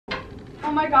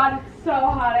Oh my god, it's so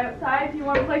hot outside. Do you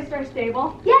want to play Star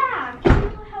Stable? Yeah! Can you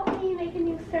help me make a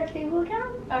new Star Stable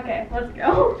account? Okay, let's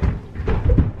go.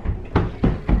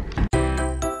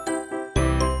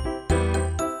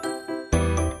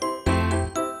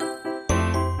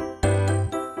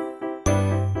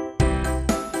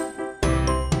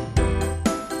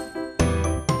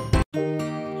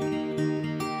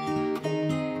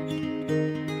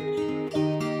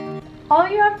 All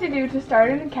you have to do to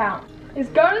start an account is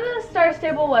go to the Star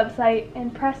Stable website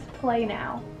and press play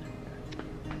now.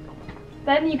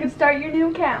 Then you can start your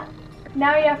new account.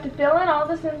 Now you have to fill in all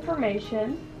this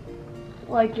information,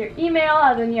 like your email,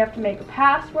 and then you have to make a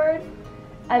password,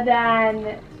 and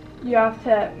then you have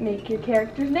to make your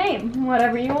character's name,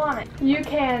 whatever you want it. You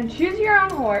can choose your own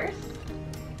horse,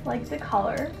 like the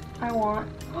color I want.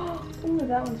 Oh,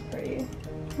 that one's pretty.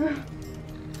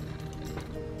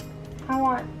 I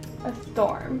want a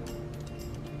storm.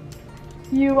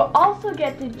 You also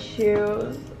get to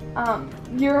choose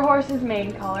your horse's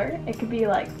main color. It could be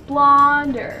like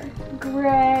blonde or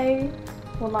gray.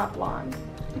 Well, not blonde.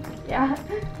 Yeah.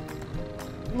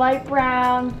 Light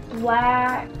brown,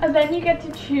 black. And then you get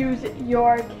to choose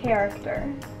your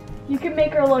character. You can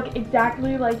make her look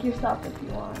exactly like yourself if you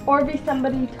want, or be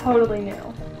somebody totally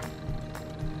new.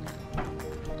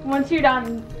 Once you're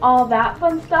done all that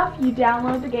fun stuff, you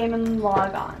download the game and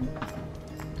log on.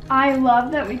 I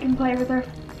love that we can play with our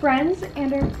friends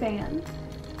and our fans.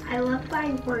 I love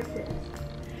buying horses.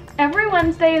 Every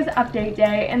Wednesday is update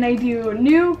day, and they do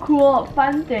new, cool,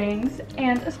 fun things,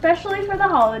 and especially for the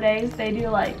holidays, they do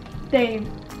like, they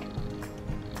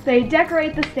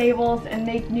decorate the stables and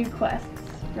make new quests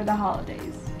for the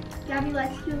holidays. Gabby,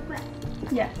 let's do a quest.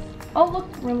 Yes. Oh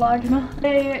look, we're logging on.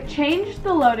 They change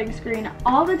the loading screen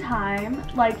all the time,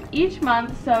 like each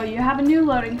month, so you have a new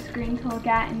loading screen to look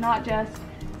at and not just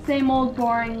same old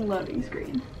boring loading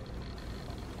screen.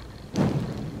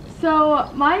 So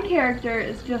my character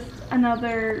is just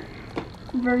another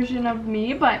version of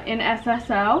me, but in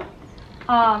SSO.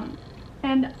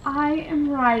 And I am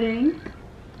riding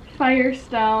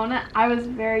Firestone. I was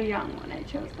very young when I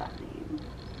chose that name.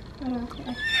 But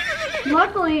okay.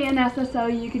 Luckily in SSO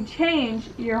you can change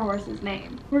your horse's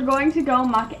name. We're going to go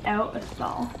muck out a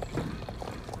stall.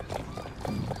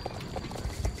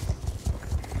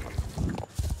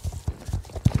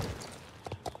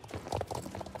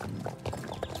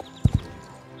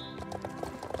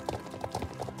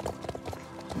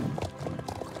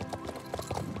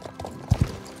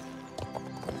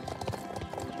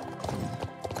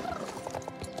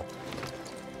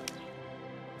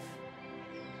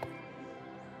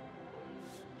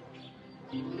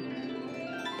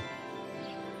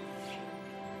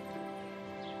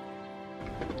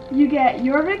 You get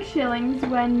Jorvik shillings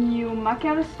when you muck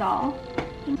out a stall.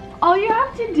 All you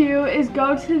have to do is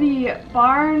go to the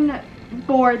barn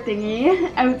board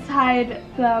thingy outside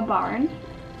the barn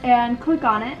and click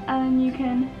on it, and then you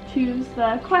can choose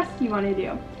the quest you want to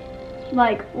do.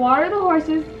 Like water the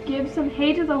horses, give some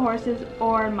hay to the horses,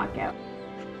 or muck out.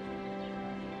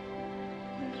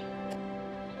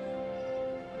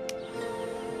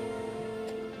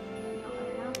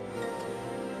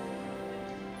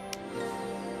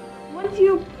 Once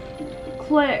you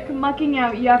click mucking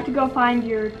out, you have to go find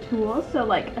your tools, so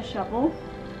like a shovel,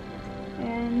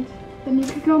 and then you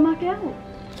could go muck out.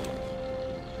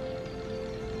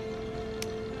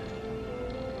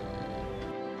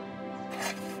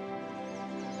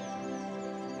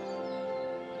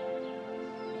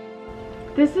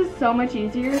 This is so much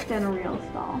easier than a real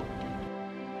stall.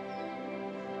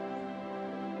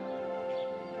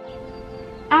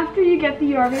 After you get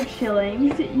the Jorvik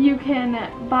shillings, you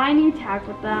can buy new tack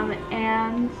with them,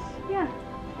 and yeah,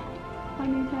 buy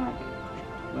new tack.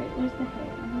 Wait, where's the hay?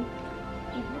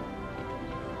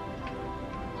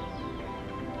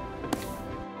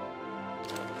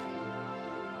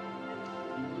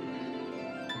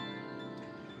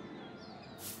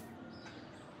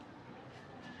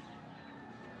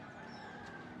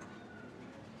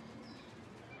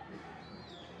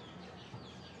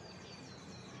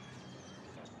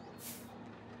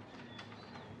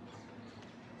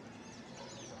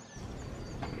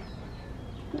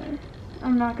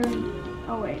 I'm not gonna,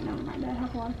 oh wait, never mind, I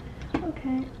have one.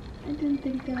 Okay, I didn't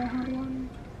think that I had one.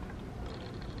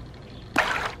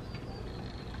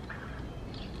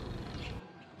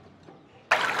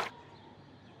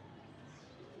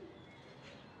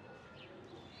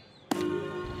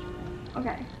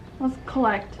 Okay, let's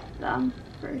collect them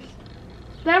first.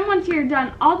 Then once you're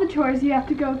done all the chores, you have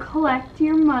to go collect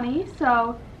your money.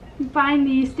 So you find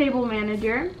the stable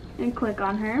manager and click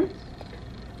on her,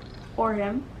 or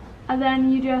him, and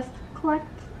then you just collect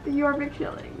the Jorvik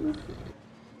shillings.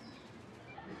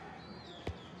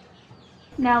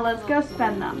 Now let's go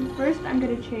spend them. First, I'm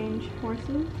gonna change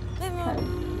horses.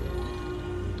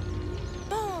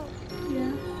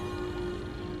 Yeah.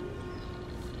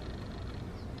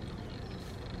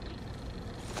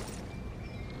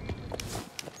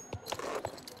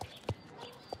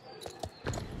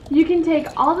 You can take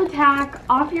all the tack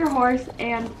off your horse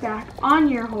and back on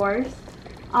your horse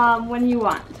when you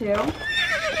want to.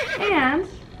 And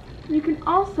you can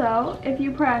also, if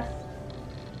you press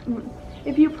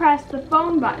the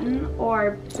phone button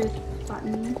or this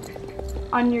button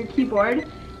on your keyboard,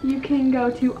 you can go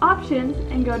to options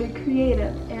and go to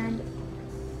creative and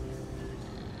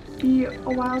be a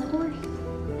wild horse,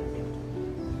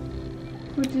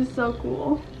 which is so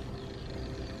cool.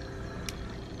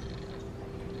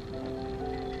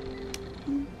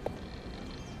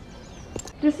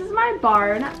 This is my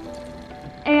barn,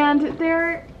 and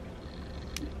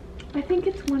I think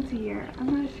it's once a year,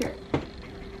 I'm not sure.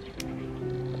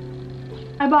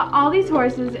 I bought all these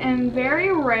horses, and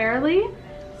very rarely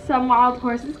some wild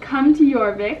horses come to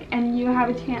Jorvik and you have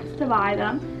a chance to buy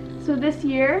them. So this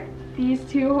year, these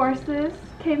two horses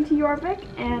came to Jorvik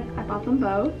and I bought them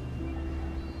both.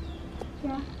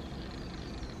 Yeah.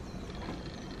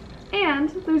 And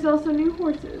there's also new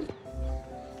horses.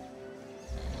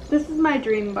 This is my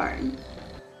dream barn.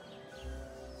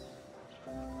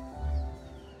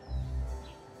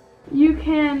 You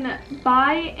can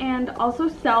buy and also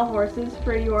sell horses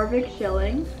for Jorvik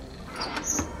shillings.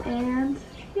 And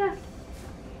yeah,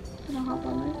 I'm gonna hop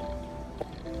on it.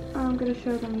 I'm gonna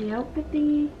show them the outfit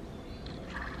thingy.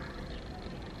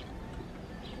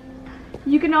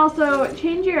 You can also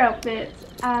change your outfits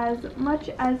as much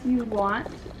as you want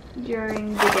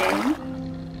during the game.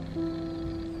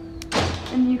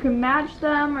 And you can match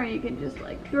them, or you can just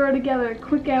like throw together a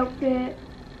quick outfit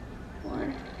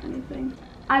or anything.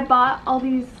 I bought all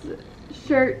these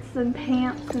shirts and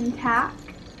pants and tack.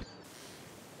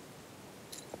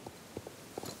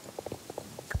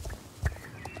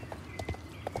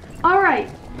 Alright,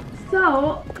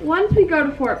 so once we go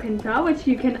to Fort Pinto, which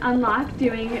you can unlock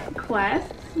doing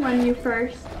quests when you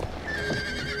first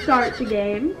start the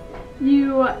game,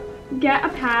 you get a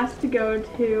pass to go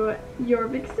to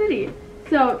Jorvik City.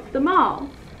 So, the mall.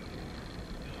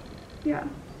 Yeah.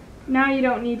 Now you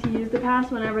don't need to use the pass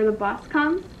whenever the bus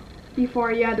comes.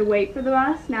 Before you had to wait for the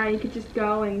bus. Now you could just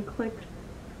go and click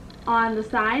on the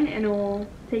sign and it will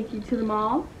take you to the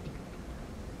mall.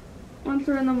 Once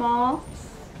we're in the mall,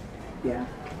 yeah.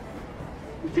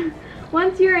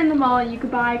 Once you're in the mall, you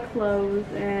could buy clothes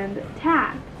and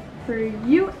tack for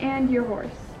you and your horse.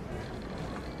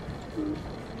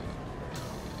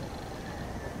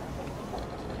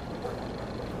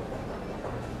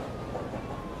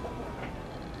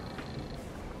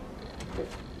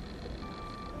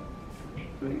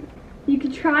 You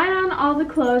can try on all the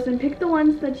clothes and pick the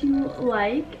ones that you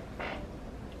like.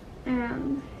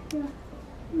 And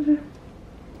yeah.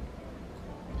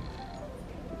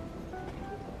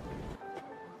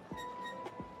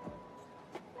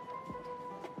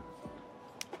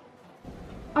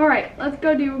 Alright, let's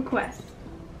go do a quest.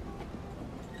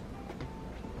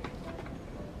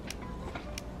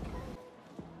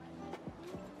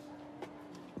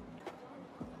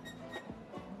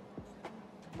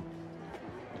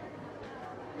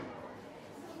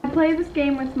 I play this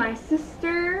game with my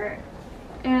sister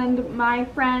and my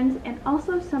friends and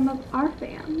also some of our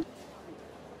fans.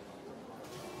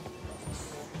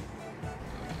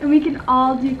 And we can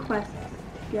all do quests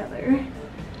together.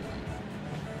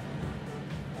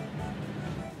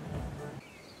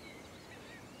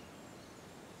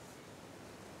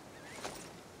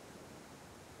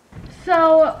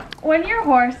 So when your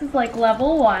horse is like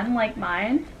level 1, like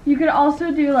mine, you could also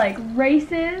do like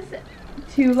races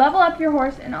to level up your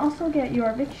horse and also get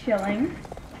Jorvik shillings.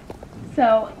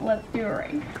 So let's do a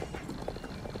race.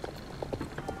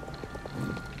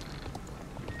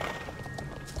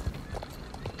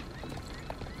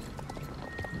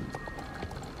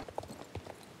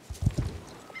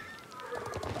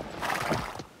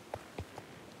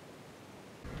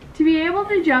 To be able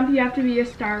to jump, you have to be a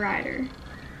star rider.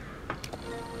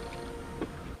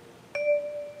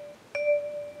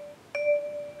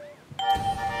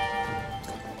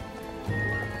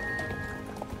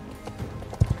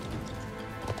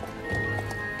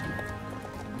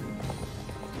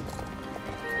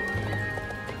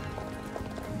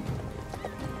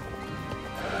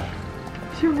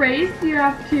 To race, you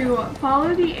have to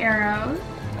follow the arrows,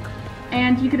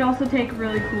 and you could also take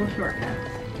really cool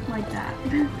shortcuts, like that.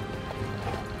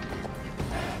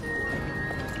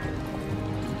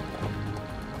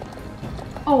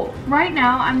 Oh, right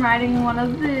now I'm riding one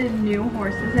of the new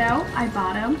horses out. I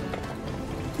bought him.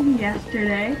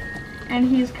 yesterday, and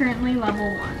he's currently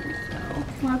level 1, so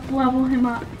we'll have to level him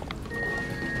up.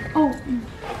 Oh,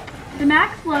 the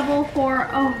max level for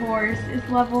a horse is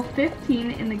level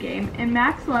 15 in the game, and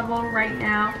max level right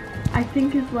now I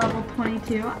think is level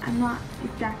 22. I'm not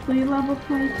exactly level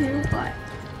 22, but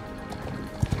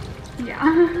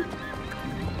yeah.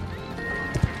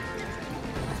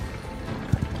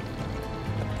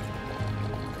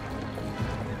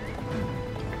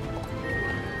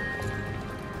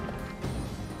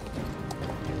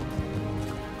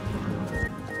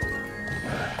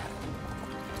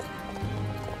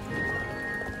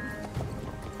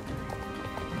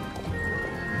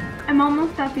 I'm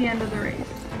almost at the end of the race.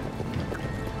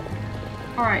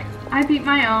 Alright, I beat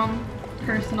my own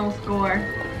personal score.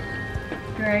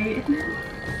 Great.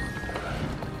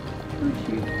 Oh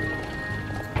shoot.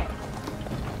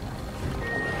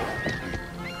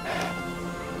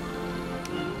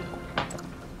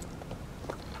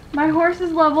 My horse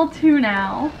is level 2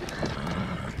 now.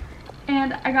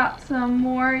 And I got some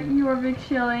more Jorvik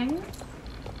shillings.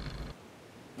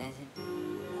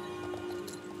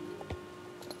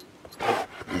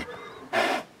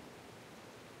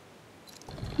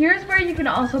 Here's where you can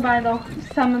also buy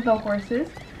some of the horses.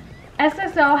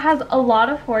 SSO has a lot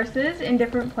of horses in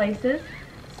different places.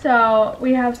 So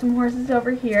we have some horses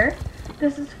over here.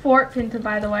 This is Fort Pinta,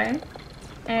 by the way.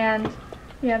 And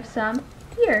we have some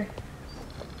here.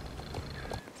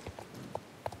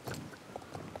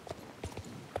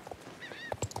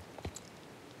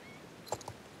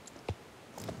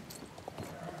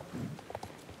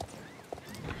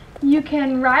 You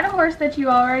can ride a horse that you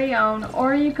already own,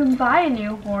 or you can buy a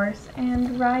new horse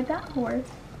and ride that horse.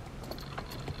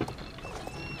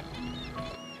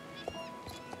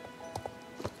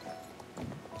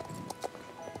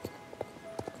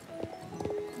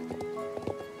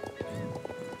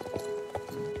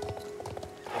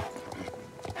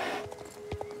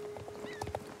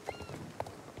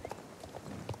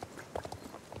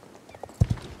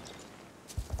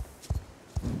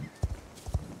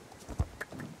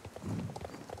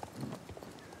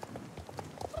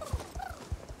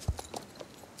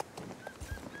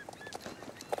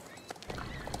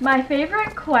 My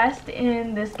favorite quest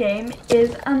in this game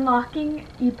is unlocking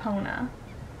Epona.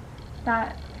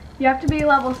 That you have to be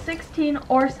level 16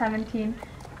 or 17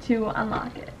 to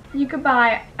unlock it. You could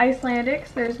buy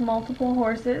Icelandics, there's multiple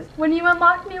horses. When you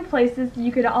unlock new places,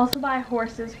 you could also buy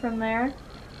horses from there.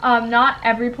 Not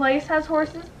every place has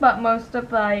horses, but most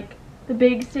of like the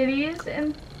big cities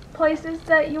and places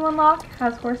that you unlock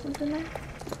has horses in there.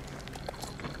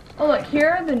 Oh look,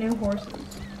 here are the new horses.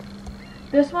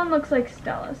 This one looks like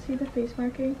Stella. See the face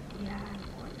marking? Yeah.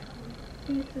 I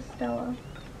think it's a Stella.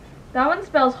 That one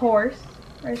spells horse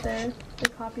right there. They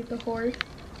copied the horse.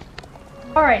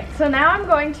 Alright, so now I'm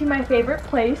going to my favorite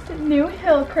place, New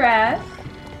Hillcrest.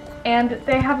 And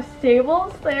they have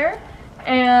stables there.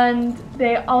 And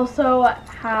they also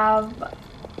have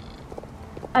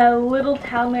a little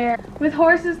town there with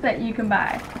horses that you can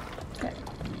buy. Okay.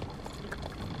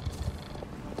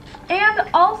 And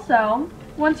also,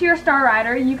 once you're a star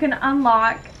rider, you can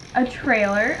unlock a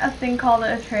trailer, a thing called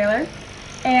a trailer,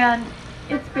 and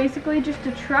it's basically just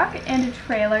a truck and a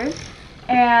trailer,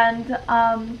 and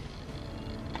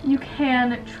you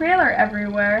can trailer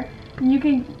everywhere. You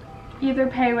can either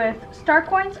pay with star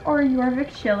coins or Jorvik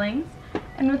shillings,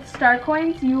 and with star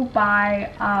coins you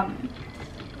buy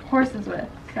horses with,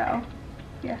 so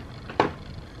yeah.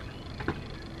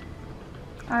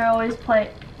 I always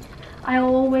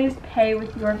pay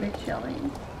with Jorvik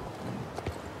shillings.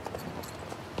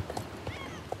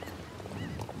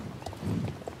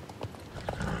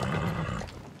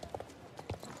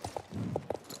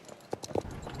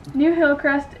 New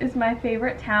Hillcrest is my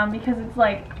favorite town because it's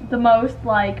like the most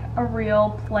like a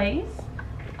real place.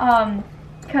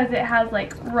 Because it has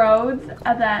like roads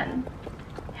and then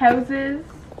houses.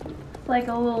 It's like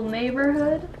a little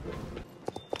neighborhood.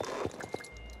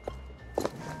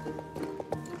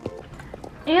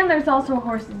 And there's also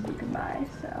horses you can buy,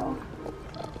 so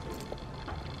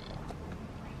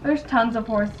there's tons of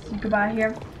horses you can buy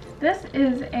here. This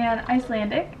is an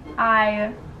Icelandic.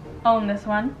 I own this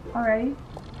one already.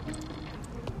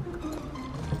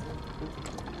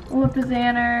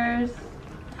 Lipizaners,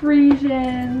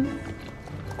 Frisians,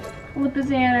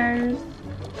 Lipizaners,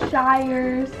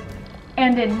 Shires,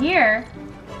 and in here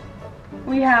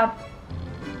we have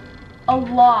a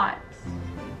lot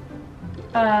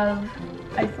of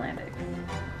Icelandics.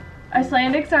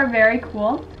 Icelandics are very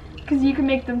cool because you can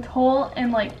make them toll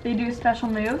and like they do special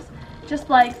moves. Just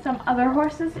like some other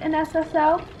horses in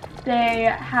SSO, they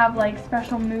have like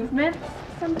special movements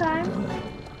sometimes,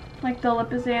 like the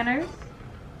Lipizaners.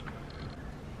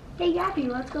 Hey Gabby,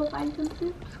 let's go find some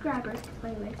subscribers to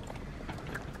play with.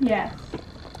 Yes.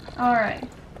 Alright.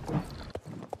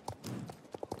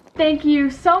 Thank you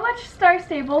so much, Star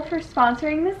Stable, for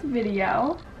sponsoring this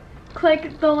video.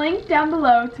 Click the link down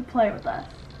below to play with us.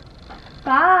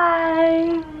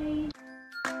 Bye!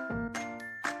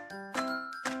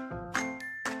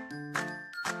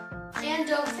 And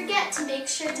don't forget to make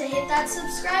sure to hit that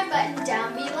subscribe button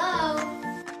down below.